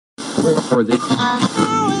Or they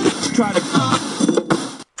try to...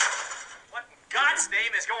 What in God's name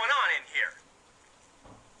is going on in here?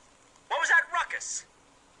 What was that ruckus?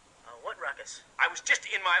 What ruckus? I was just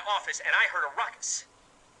in my office and I heard a ruckus.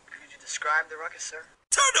 Could you describe the ruckus, sir?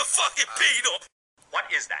 Turn the fucking beat up! What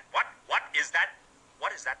is that? What is that? What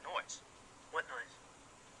is that noise? What noise?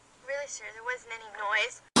 Really, sir, there wasn't any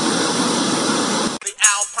noise. The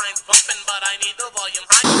Alpine's bumping, but I need the volume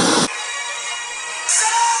high.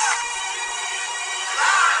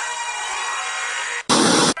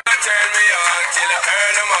 Turn me on till I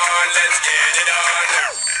turn them on. Let's get it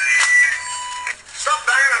on. Stop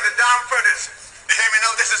banging on the damn furnace. You hear me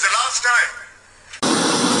now? This is the last time.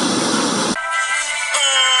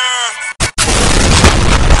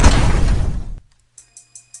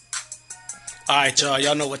 Alright,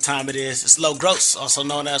 y'all know what time it is. It's Low Gross, also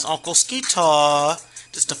known as Uncle Skeetar.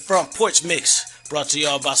 This is the Front Porch Mix, brought to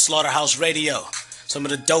y'all by SlaughtaHouze Radio. Some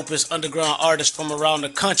of the dopest underground artists from around the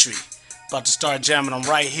country. About to start jamming them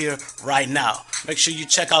right here, right now. Make sure you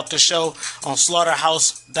check out the show on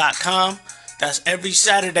SlaughtaHouze.com. That's every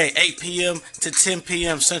Saturday, 8 p.m. to 10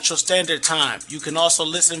 p.m. Central Standard Time. You can also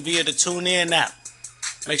listen via the TuneIn app.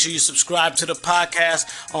 Make sure you subscribe to the podcast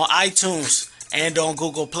on iTunes and on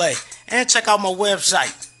Google Play. And check out my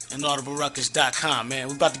website, inaudibleruckus.com, man.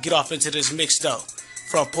 We're about to get off into this mix, though.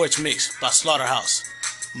 Front Porch Mix by SlaughtaHouze.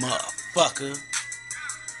 Motherfucker.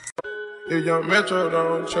 If young Metro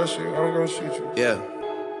don't trust you, I'm gonna shoot you. Yeah.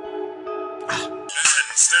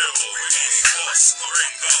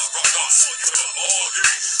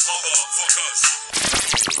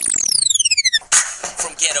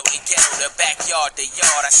 From ghetto to ghetto, the backyard to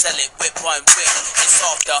yard, I sell it with one whip. It's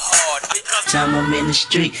off the hard. Time I'm in the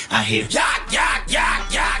street, I hear yak, yak,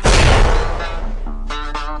 yak, yak.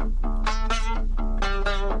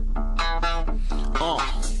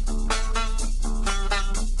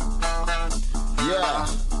 Yeah.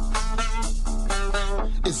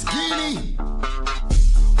 It's Giddy.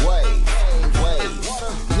 Wait.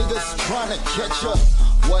 Niggas tryna catch up.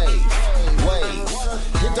 Wait.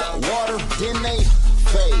 Hit the water, then they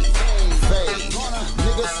fade.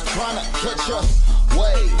 Niggas tryna catch up.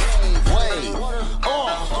 Wait.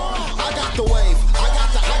 I got the wave. I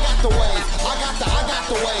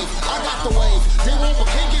got the wave. They won't but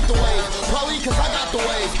can't get the wave. Probably cause I got the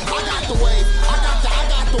wave. I got the wave.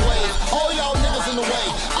 All y'all niggas in the way.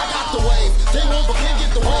 I got the wave. They won't but can't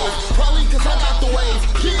get the wave. Probably cause I got the wave.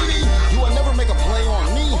 Giddy. You will never make a play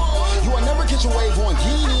on me. You will never catch a wave on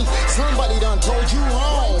Giddy. Somebody done told you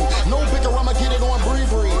wrong. No bigger, I'ma get it on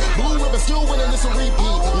Brevery. Blue Ribbon still winning, this a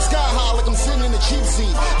repeat. I'm sky high like I'm sitting in the cheap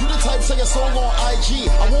seat. You the type say a song on IG.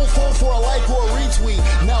 I won't fall for a like or a retweet.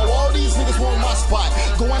 Now all these niggas want my spot.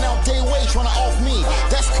 Going out day way trying to off me.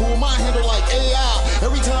 That's cool, my handle like AI.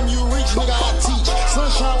 Every time you reach, nigga, I teach.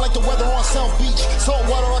 Sunshine like the weather on South Beach. Salt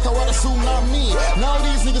water like a ride a tsunami. Now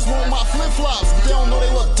these niggas want my flip-flops, but they don't know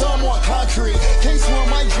they look dumb on concrete. Can't swim,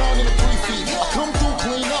 might drown in the 3 feet. I come through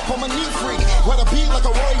clean up, I'm a neat freak. Ride a beat like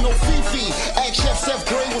a Roy, no Fifi. Ask Chef Seth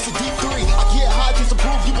Gray, what's a deep 3? I get high just to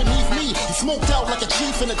prove you beneath me. You smoked out like a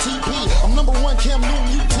chief in a TP. I'm number 1 Cam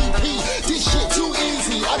Newton, UTP. This shit too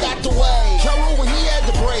easy, I got the way. Carol when he had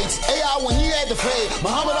the braids. AI when he had the fade.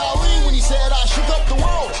 Muhammad Ali when he said I shook up the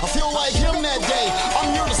world. I feel like him that day.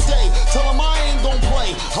 I'm here to stay. Tell him I ain't gon'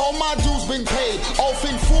 play. All my dues been paid. Off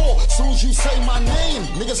in full. Soon as you say my name,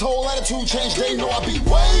 niggas whole attitude change. They know I be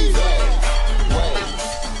waving.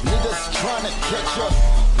 Niggas tryna catch up.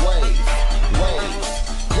 Wave.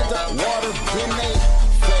 Hit the water, then they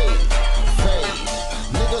fade.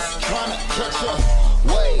 Niggas tryna catch up.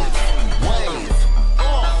 Wave.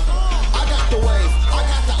 I got the wave. I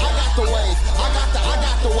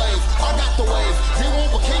got the wave. They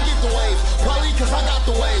won't but can't get the wave. Probably cause I got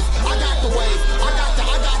the wave. I got the wave.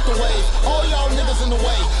 All y'all niggas in the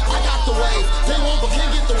way. I got the wave. They won't but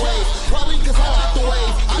can't get the wave. Probably cause I got the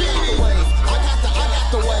wave.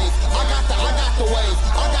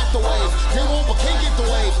 I got the wave. They won't but can't get the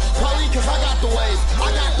wave. Probably cause I got the wave.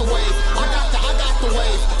 I got the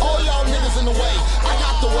wave. All y'all niggas in the way. I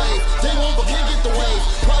got the wave. They won't but can't get the wave.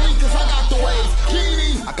 Probably cause I got the wave.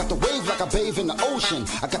 I got the wave like I bathe in the ocean.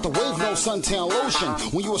 I got the wave, no suntan lotion.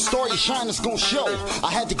 When you a star, your shine is gon' show.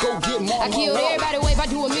 I had to go get more. I killed everybody wave. I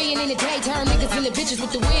do $1 million in a day. Turn niggas into bitches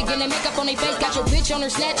with the wig and the makeup on their face. Got your bitch on her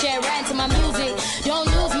Snapchat riding to my music. Don't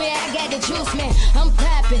lose me, I got the juice, man. I'm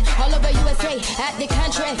popping all over USA, out the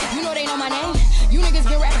country. You know they know my name. You niggas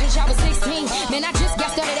been rapping since I was 16. Man, I just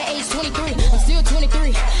got started at age 23. I'm still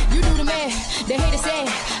 23. You do the math. The haters say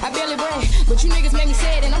I barely brag, but you niggas make me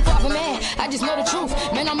sad and I'm far from mad. I just know the truth.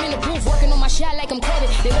 Man, I'm in the booth working on my shot like I'm Kobe.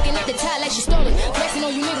 They looking at the tie like she stole it. Flexing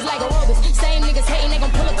on you niggas like aerobics. Same niggas hating, they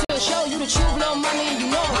gon' pull up to the show.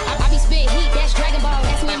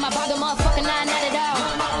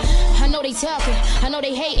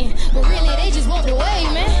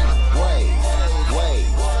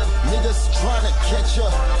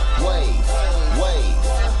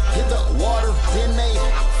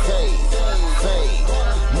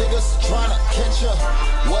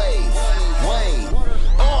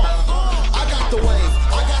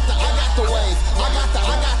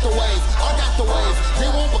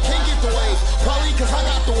 cause I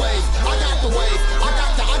got the wave. I got the wave. I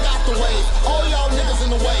got the wave. All y'all niggas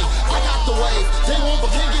in the way. I got the wave. They won't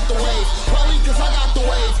but can't get the wave. Probably cause I got the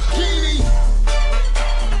wave. Kitty.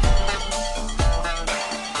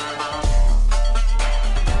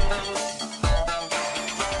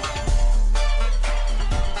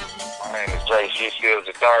 She feels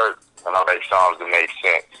the third, and I make songs that make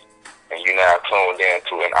sense. And you now tuned in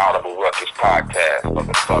to an Audible Ruckus podcast.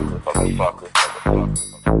 Motherfucker.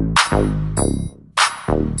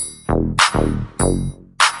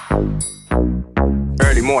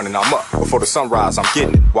 Early morning, I'm up. Before the sunrise, I'm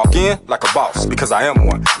getting it. Walk in like a boss, because I am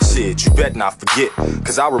one. Shit, you bet not forget,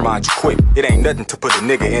 cause I'll remind you quick. It ain't nothing to put a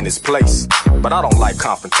nigga in his place. But I don't like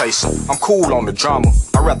confrontation. I'm cool on the drama.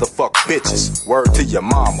 I'd rather fuck bitches. Word to your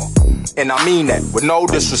mama. And I mean that with no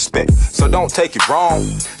disrespect. So don't take it wrong.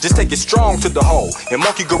 Just take it strong to the hole. And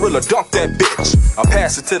Monkey Gorilla dunk that bitch. I'll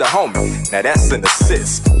pass it to the homie. Now that's an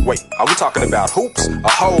assist. Wait, are we talking about hoops or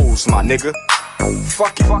hoes, my nigga?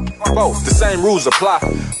 Fuck it, both. The same rules apply.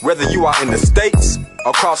 Whether you are in the States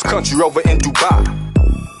or cross country over in Dubai.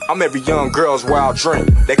 I'm every young girl's wild dream.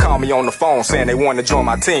 They call me on the phone saying they want to join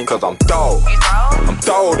my team, cause I'm throwed. I'm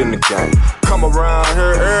throwed in the game. Come around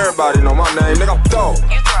here, everybody know my name, nigga, I'm throwed.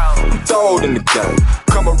 I'm throwed in the game.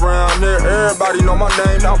 Come around here, everybody know my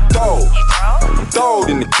name, now I'm throwed. I'm throwed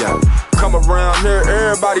in the game. Come around here,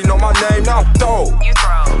 everybody know my name, now I'm throwed.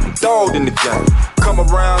 I'm throwed in the game. Come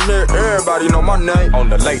around here, everybody know my name. On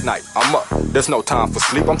the late night, I'm up. There's no time for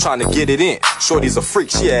sleep, I'm trying to get it in. Shorty's a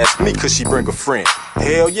freak, she asked me cause she bring a friend.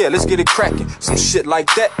 Hell yeah, let's get it cracking. Some shit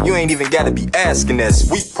like that, you ain't even gotta be asking. As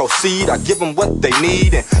we proceed, I give them what they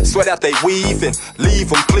need and sweat out they weave and leave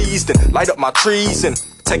them pleased and light up my trees and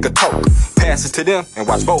take a toke. Pass it to them and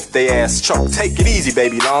watch both they ass choke. Take it easy,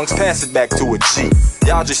 baby lungs, pass it back to a G.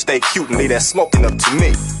 Y'all just stay cute and leave that smoking up to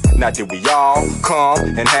me. Now did we all come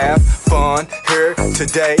and have fun here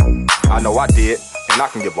today? I know I did, and I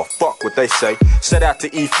can give a fuck what they say. Shout out to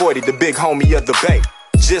E40, the big homie of the Bay.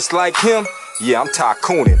 Just like him, yeah, I'm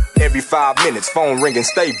tycooning. Every 5 minutes, phone ringing,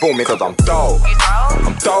 stay booming, cause I'm throwed.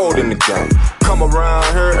 I'm throwed in the game. Come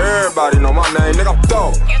around here, everybody know my name, nigga, I'm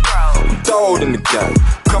throwed. I'm throwed in the game.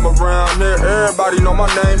 Come around here, everybody know my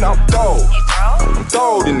name, now I'm throwed. I'm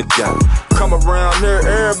throwed in the game. Come around here,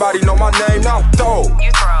 everybody know my name, now I'm throwed.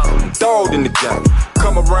 I'm throwed in the game.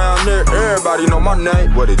 Come around here, everybody know my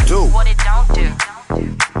name. What it do? What it don't do?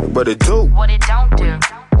 What it do? What it don't do?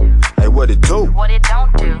 Hey, what it do? What it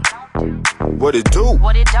don't do? What it do?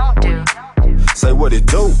 What it don't do? Say what it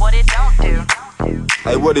do? What it don't do?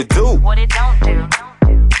 Hey, what it do? What it don't do?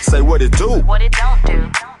 Say what it do? What it don't do?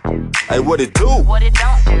 Hey, what it do? What it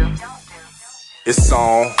don't do? It's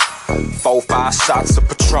on. 4, 5 shots of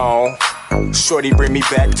Patron. Shorty bring me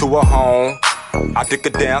back to her home. I dick her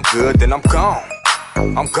down good, then I'm gone.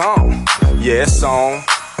 I'm gone. Yeah, it's on.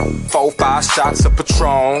 4, 5 shots of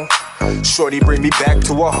Patron. Shorty bring me back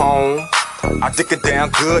to her home. I dick her down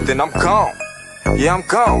good, then I'm gone. Yeah, I'm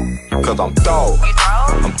gone, cause I'm throwed.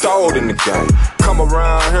 I'm throwed in the game. Come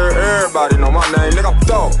around here, everybody know my name, nigga, I'm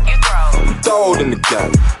throwed. I'm throwed in the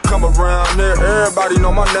game. Come around here, everybody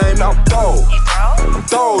know my name, now I'm throwed. I'm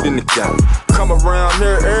throwed in the game. Come around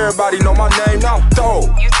here, everybody know my name, now I'm throwed.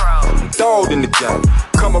 I'm throwed in the game.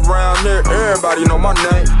 Come around here, everybody know my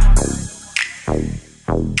name.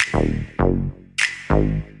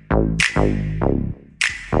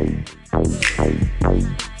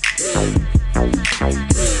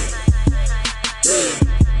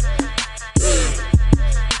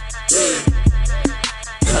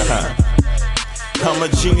 I'm a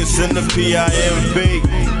genius in the PIMB.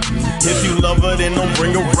 If you love her, then don't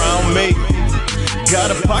bring around me.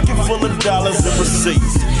 Got a pocket full of dollars and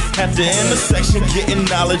receipts. At the intersection, getting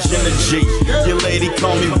knowledge in the G. Your lady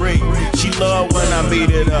call me Ray. She love when I beat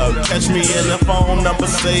it up. Catch me in the phone number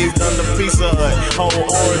saved under Pizza Hut. Whole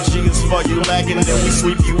orgy is for you lacking, then we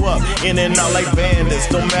sweep you up. In and out like bandits.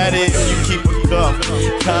 Don't matter if you keep a cuff.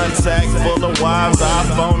 Contact full of wives,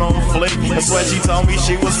 iPhone on flick. That's why she told me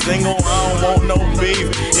she was single. I don't want no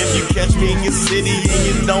beef. If you catch me in your city and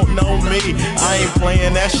you don't know me, I ain't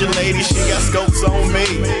playing. That's your lady. She got scopes on me.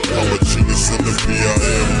 I'm a genius in the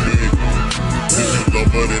PIMB. If you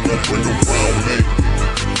love her, then don't bring around me.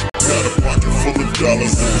 Got a pocket full of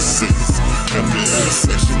dollars and receipts. At the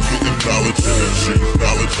intersection, getting knowledge in the G.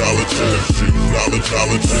 Knowledge in the G. Knowledge in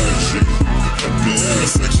the G. At the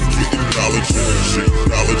intersection, getting knowledge in the G.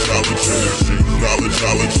 Knowledge in the G. Knowledge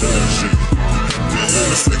in the G. At the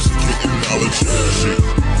intersection, getting knowledge in the G.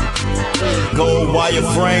 Gold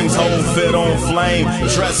wireframes, whole fit on flame.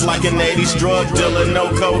 Dressed like an 80s drug dealer,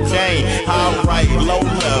 no cocaine. High right, low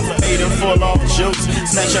left, paid and full off juice.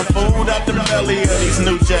 Snatching food out the belly of these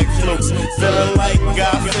new jack flukes. Feeling like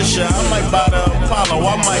Guy Fisher, I might buy the Apollo.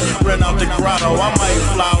 I might rent out the grotto, I might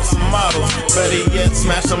fly out some models. Better yet,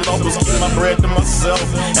 smash some locals, keep my bread to myself.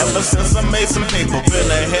 Ever since I made some paper,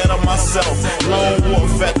 been ahead of myself. Lone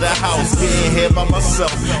wolf at the house, getting hit by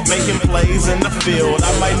myself. Making plays in the field,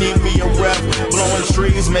 I might need me a rep. Blowing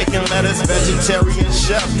trees, making lettuce, vegetarian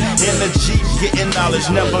chef. In the Jeep, getting knowledge,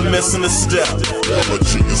 never missing a step. I'm a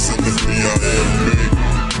genius in the P.I.M.B.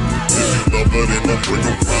 If you love it, then don't bring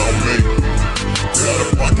around me. Got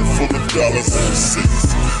a pocket full of dollars and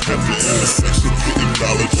receipts. At the intersection, getting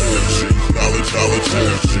knowledge, energy. Knowledge,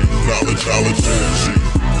 energy. Knowledge, energy.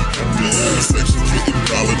 At the intersection, getting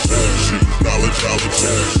knowledge, energy. Knowledge,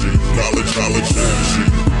 energy. Knowledge, energy.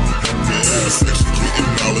 At the intersection,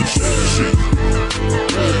 getting knowledge,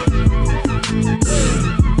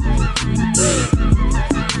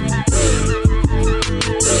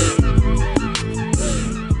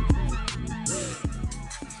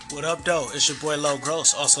 What up, though? It's your boy Low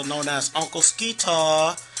Gross, also known as Uncle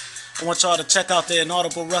Skeetar. I want y'all to check out the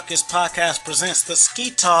Inaudible Ruckus Podcast presents the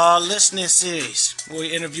Skeetar Listening Series, where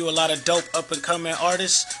we interview a lot of dope up-and-coming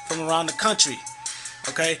artists from around the country.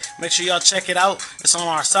 Okay, make sure y'all check it out. It's on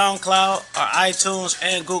our SoundCloud, our iTunes,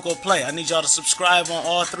 and Google Play. I need y'all to subscribe on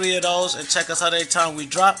all three of those and check us out every time we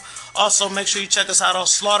drop. Also, make sure you check us out on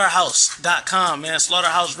SlaughtaHouze.com, man.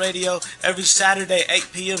 SlaughtaHouze Radio, every Saturday, 8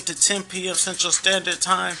 p.m. to 10 p.m. Central Standard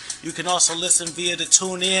Time. You can also listen via the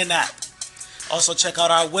TuneIn app. Also, check out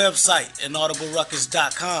our website,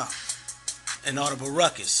 inaudibleruckus.com. Inaudible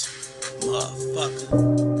Ruckus.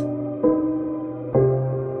 Motherfucker.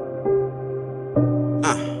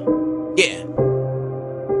 Yeah.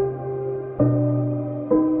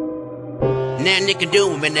 Nothing they can do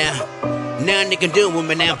with me now. Nothing they can do with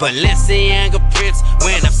me now. Balenciaga prints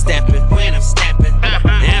when I'm stepping.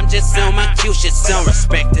 I'm just on my cute shit, so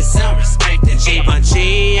respected. G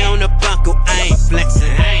on the buckle, I ain't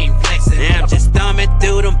flexing. I'm just thumbing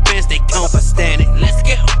through them pants, they composting it. Let's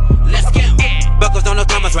go. Buckles on the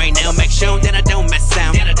commas right now, make sure that I don't mess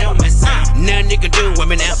out. Nothing you can do with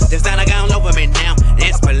me now. Designer gone over me now.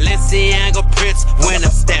 It's Balenciaga prints when I'm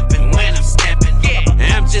stepping.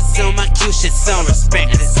 I'm just on my cute shit, so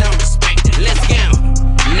respected. Let's go.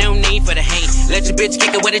 No need for the hate. Let your bitch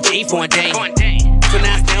kick it with a G for a day. So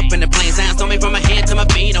now I step in the plain signs on me from my head to my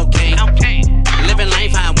feet, okay. Living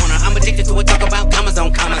life how I wanna. I'm addicted to it, talk about commas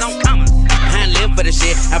on commas. I live for the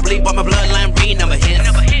shit. I bleed by my bloodline, read number hits.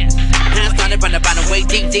 I started from the bottom, way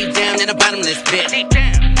deep down in the bottomless pit.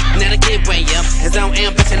 Now the kid way up, his own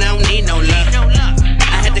ambition, I don't need no love.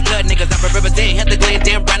 I had to cut niggas up a represent, had to glance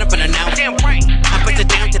down right up in the now. I put it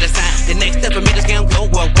down to the side, the next step for me is gonna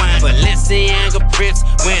go worldwide. Balenciaga prints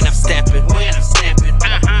when I'm stepping.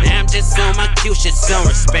 I'm just on my cute shit, so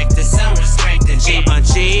respected. G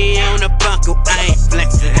on the buckle, I ain't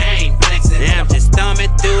flexing. I'm just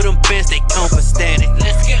thumbing through them pants, they compensated.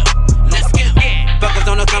 Let's go. Buckles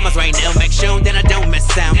on the commas right now, make sure that I don't miss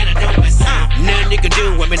out. Nothing you can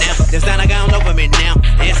do with me now, designer gone over me now.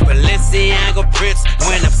 It's Balenciaga prints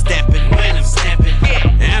when I'm stepping.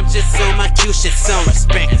 I'm just on my cute shit, so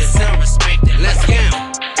respected. Let's go.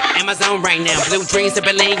 Amazon right now, blue dreams to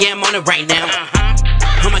Berlin, yeah, I'm on it right now.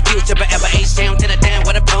 On my cute chopper, ever H-down to the down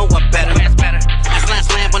with a bow up better. I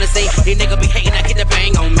slap on the scene, these niggas be hating, I get the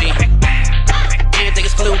bang on me. Everything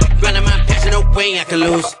is clue, running my passion, no way I can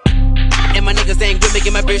lose. And my niggas ain't with me,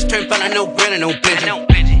 get my bitch turned fella, no bread and no bitch.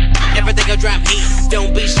 Everything I drop heat,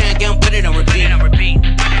 don't be shy, gon' put it on repeat.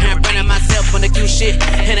 I'm running myself on the cute shit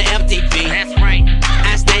and the FTP.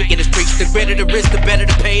 I stay in the streets, the greater the risk, the better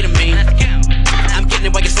the pay to me. I'm getting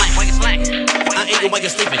it while you're slack. I'm eating while you're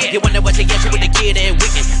sleeping. You wonder what you get you with the kid and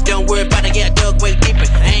weekend. Don't worry about it, yeah, I dug way deeper.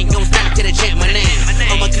 I ain't gon' stop till they chant my name.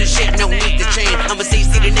 On my good shit, no need to change. I'ma see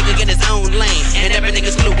the nigga get his own lane. And every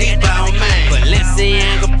nigga's blue, deep on mine.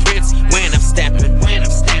 Balenciaga prints when I'm stepping.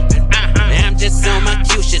 I'm just on my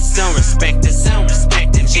cute shit, so respected.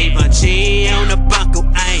 G on the buckle,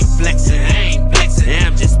 I ain't flexing.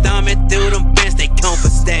 I'm just thumbing through them pants, they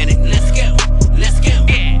compensated. Let's go.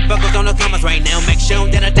 Buckles on the commas right now, make sure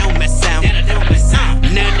that I don't mess out.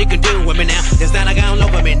 Nothing you can do with me now, designer gone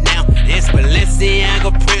over me now. It's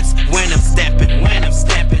Balenciaga prints when I'm stepping.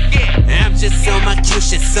 I'm just on my cute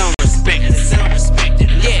shit, so respected.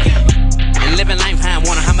 And living life how I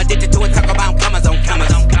wanna, I'm addicted to it, talk about commas on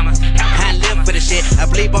commas. I live for the shit, I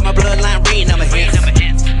bleed by my bloodline, read number hits.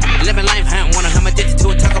 Living life how I wanna, I'm addicted to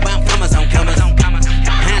it, talk about commas on commas.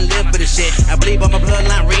 I live for the shit, I bleed by my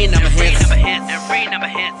bloodline, read number hits.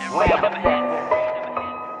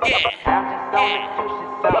 And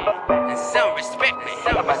some respect me.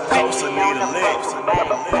 Closer need a leg.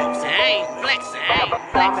 I ain't flexing.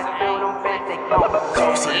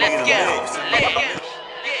 Closer need a leg. Let's go.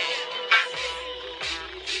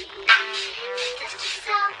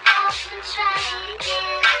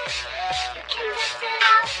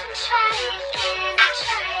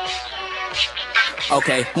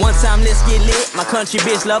 Okay, one time let's get lit. My country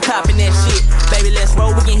bitch love popping that shit. Baby, let's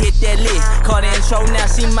roll, we can hit that lit. Call the intro, now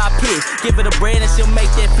she my pick. Give her the bread and she'll make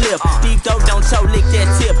that flip. Deep throat, don't choke, lick that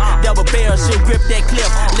tip. Double barrel, she'll grip that clip.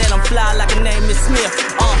 Let them fly like her name is Smith.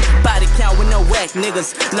 Body count with no whack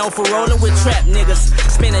niggas. Known for rolling with trap niggas.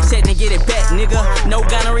 Spin a check and get it back, nigga. No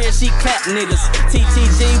gonorrhea, she clap niggas.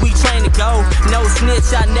 TTG, we train to go. No snitch,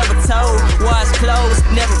 I never told. Wash clothes,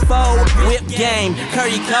 never fold. Whip game,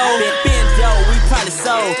 curry cold. Bendo, we probably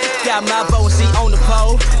sold. Got my vote, she on the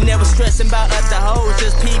pole. Never stressing about other hoes.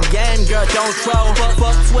 Just peep game, girl, don't troll.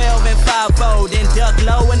 Fuck 12 and 5-0. Then duck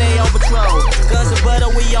low when they on patrol. Guns of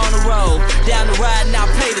butter, we on the road. Down the ride, now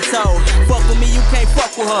pay the toll. Fuck with me, you can't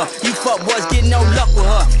fuck with her. You fuck boys get no luck with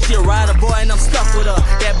her. She a rider boy and I'm stuck with her.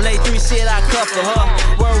 That Blade 3 shit I cut for her.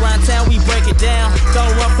 We're around town, we break it down.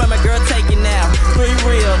 Don't run from it, girl, take it now. Free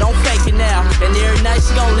real, don't fake it now. And every night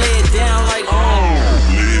she gon' lay it down like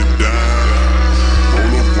lay it down,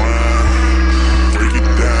 roll a wine, break it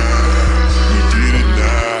down. We get it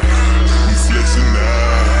now, we flexing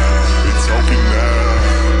now, they talking now,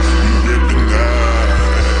 we ripping now.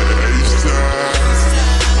 H-time,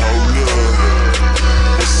 hold up,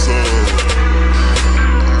 what's up?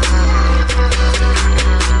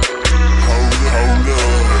 Hold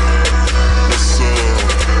up, what's up?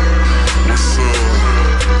 What's up?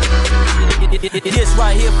 This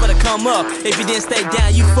right here for the come up. If you didn't stay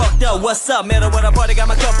down, you fucked up. What's up? Metal with a party, got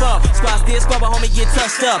my cup up. Squad still squad, but homie get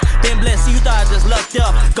touched up. Been blessed, you thought I just lucked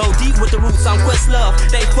up. Go deep with the roots, I'm Questlove.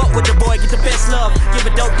 They fuck with the boy, get the best love. Give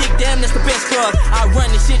a dope dick, damn, that's the best drug. I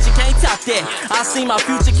run this shit, you can't top that. I see my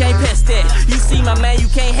future, can't pass that. You see my man, you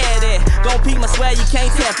can't have that. Gon' peek my swag, you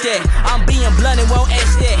can't tap that. I'm being blunt and won't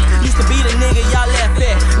ask that. Used to be the nigga y'all laugh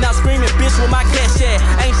at. Now screaming bitch with my cash at.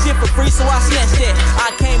 Ain't shit for free, so I snatched that.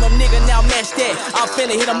 I came up nigga, now match that. I'm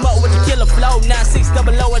finna hit 'em up with the killer flow.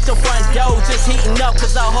 9600 at your front door. Just heating up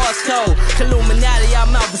cause our heart's cold. Illuminati,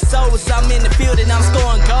 I'm out for souls. I'm in the field and I'm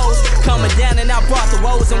scoring goals. Coming down and I brought the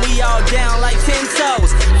woes. And we all down like 10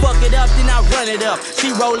 toes. Fuck it up, then I run it up.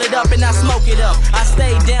 She roll it up and I smoke it up. I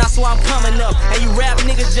stay down so I'm coming up. And you rap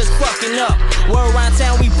niggas just fucking up. We're around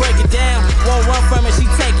town, we break it down. Won't run from it, she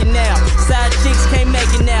take it now. Side chicks can't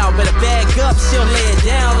make it now. Better bag up, she'll lay it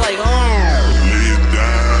down like lay it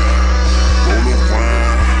down, roll a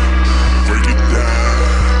wine, break it down.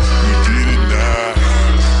 We get it now,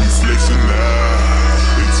 we flexing now,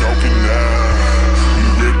 they talking now, we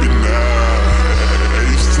ripping now.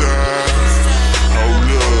 H-time, hold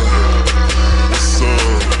up, what's up?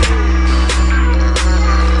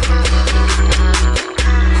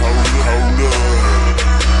 Hold up,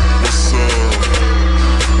 what's up?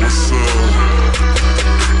 What's up?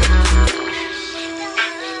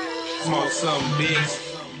 Smoke something, bitch.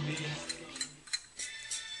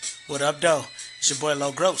 What up, though? It's your boy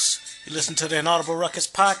Low Gross. You listen to the Inaudible Ruckus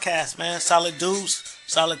podcast, man. Solid dudes,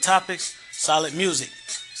 solid topics, solid music,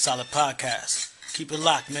 solid podcast. Keep it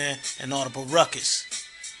locked, man. Inaudible Ruckus.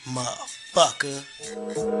 Motherfucker.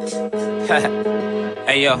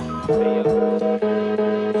 Hey, yo.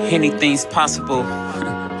 Anything's possible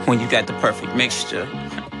when you got the perfect mixture.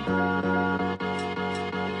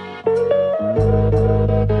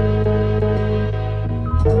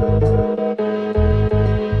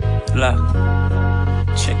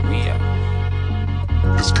 Check me out.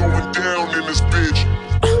 It's going down in this bitch.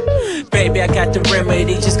 Baby, I got the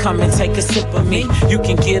remedy, just come and take a sip of me. You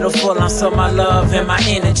can get a full ounce of my love and my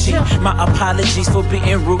energy. My apologies for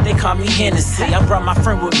being rude, they call me Hennessy. I brought my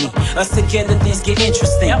friend with me, us together things get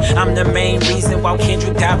interesting. I'm the main reason why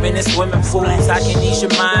Kendrick diving in swimming pools. I can ease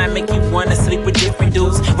your mind, make you wanna sleep with different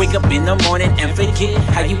dudes. Wake up in the morning and forget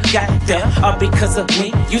how you got there. All because of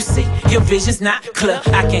me, you see, your vision's not clear.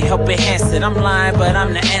 I can't help it, answer it. I'm lying, but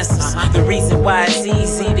I'm the answers. The reason why it's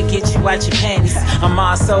easy to get you out your panties. I'm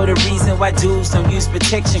also the reason why dudes don't use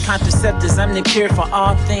protection, contraceptives. I'm the cure for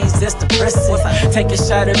all things that's depressing. Take a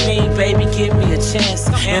shot at me, baby, give me a chance.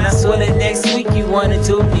 And I swear that next week you wanna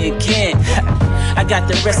do me again. I got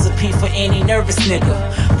the recipe for any nervous nigga.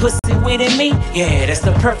 Pussy winning me, yeah, that's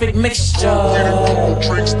the perfect mixture. Cold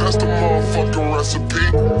drinks, that's the motherfucking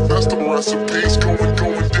recipe. That's the recipes going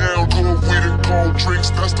down. Good with it, cold drinks,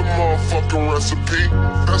 that's the motherfucking recipe.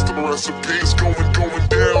 That's the recipes going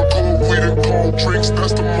down. Good with it, cold drinks,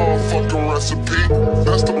 that's the motherfucking recipe.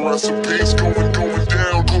 That's the recipes going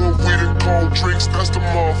down. Good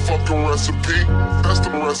recipe. That's the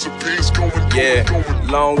recipe. It's going. Yeah,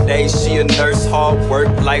 long days, she a nurse, hard work,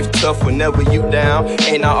 life tough whenever you down.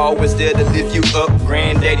 Ain't I always there to lift you up?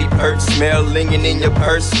 Granddaddy perks, smell lingering in your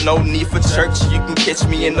purse. No need for church, you can catch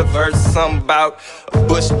me in the verse. Something about a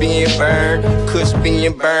bush being burned, kush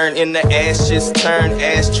being burned, in the ashes, turn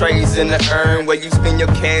ashtrays in the urn where you spend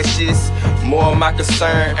your cashes. More my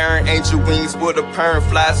concern, earn angel wings with a perm,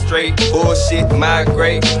 fly straight, bullshit,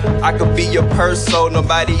 migrate. I could be your purse so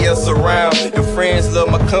nobody else around. Your friends love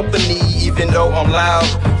my company even though I'm loud.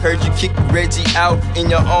 Heard you kick Reggie out, in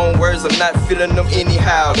your own words, I'm not feeling them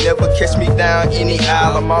anyhow. Never catch me down any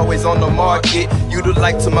aisle, I'm always on the market. You the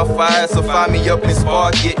light to my fire, so find me up and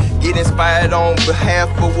spark it. Get inspired on behalf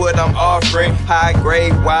of what I'm offering. High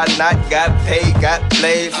grade, why not? Got paid, got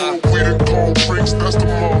played. We the cold bricks, that's the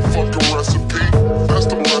motherfucking recipe. That's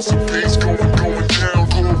the recipe. It's going down.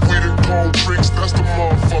 We the cold bricks, that's the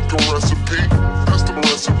motherfucking recipe. That's the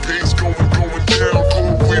recipe. It's going down.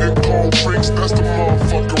 We the cold bricks, that's the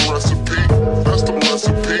motherfucking recipe. That's the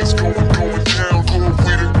recipe. It's going down.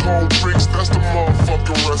 We the cold bricks, that's the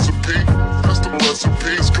motherfucking recipe. That's the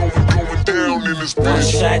recipe. It's going down in this bitch. 1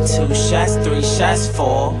 shot, 2 shots, 3 shots,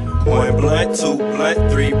 4. 1 blunt, 2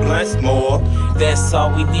 blunt, 3 blunts more. That's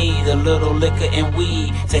all we need, a little liquor and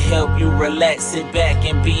weed to help you relax, sit back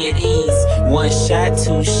and be at ease. 1 shot,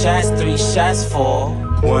 2 shots, 3 shots, 4.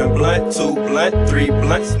 1 blunt, 2 blunt, 3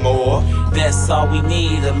 blunts more. That's all we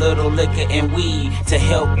need, a little liquor and weed to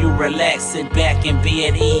help you relax, sit back and be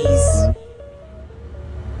at ease.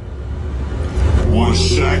 1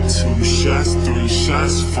 shot, 2 shots, 3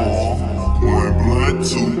 shots, 4. 1 blunt,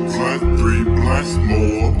 2 blunt, 3 blunts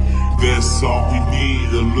more. That's all we need,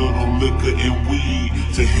 a little liquor and weed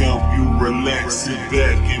to help you relax, sit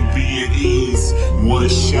back and be at ease. 1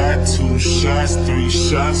 shot, 2 shots, 3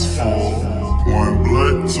 shots, 4. 1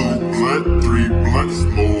 blunt, 2 blunt, 3 blunts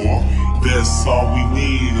more. That's all we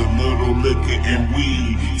need, a little liquor and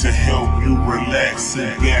weed to help you relax,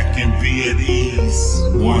 sit back and be at ease.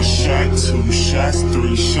 1 shot, 2 shots,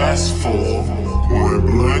 3 shots, 4. 1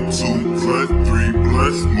 blunt, 2 blunt, 3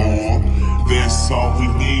 blunts more. That's all we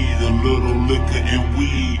need, a little liquor and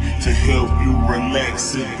weed to help you relax,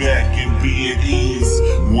 sit back and be at ease.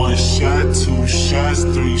 1 shot, 2 shots,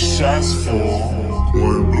 3 shots, 4.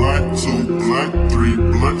 1 blunt, 2 blunt, 3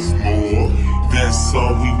 blunts more. That's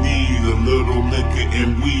all we need, a little liquor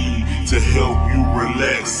and weed to help you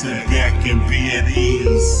relax, sit back and be at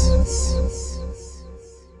ease.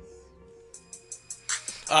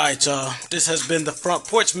 Alright, y'all. This has been the Front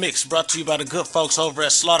Porch Mix, brought to you by the good folks over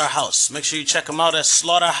at SlaughtaHouze. Make sure you check them out at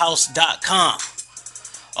SlaughtaHouze.com.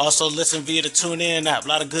 Also, listen via the TuneIn app. A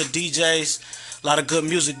lot of good DJs, a lot of good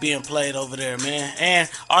music being played over there, man. And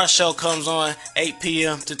our show comes on 8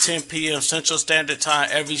 p.m. to 10 p.m. Central Standard Time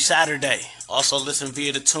every Saturday. Also, listen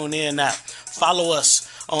via the TuneIn app. Follow us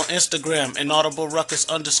on Instagram,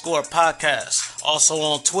 _podcast. Also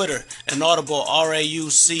on Twitter, Inaudible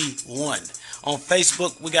RAUC1. On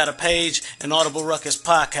Facebook, we got a page, Inaudible Ruckus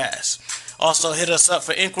Podcast. Also, hit us up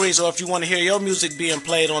for inquiries or if you want to hear your music being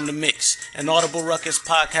played on the mix,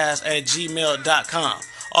 inaudibleruckuspodcast@gmail.com.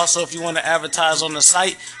 Also, if you want to advertise on the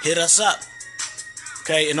site, hit us up.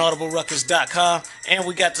 Okay, inaudibleruckus.com. And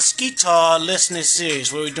we got the Skeetar listening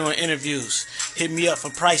series where we're doing interviews. Hit me up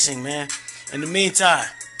for pricing, man. In the meantime,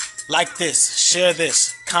 like this, share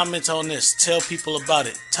this, comment on this, tell people about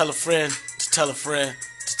it. Tell a friend to tell a friend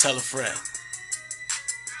to tell a friend.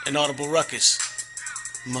 Inaudible Ruckus,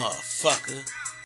 motherfucker.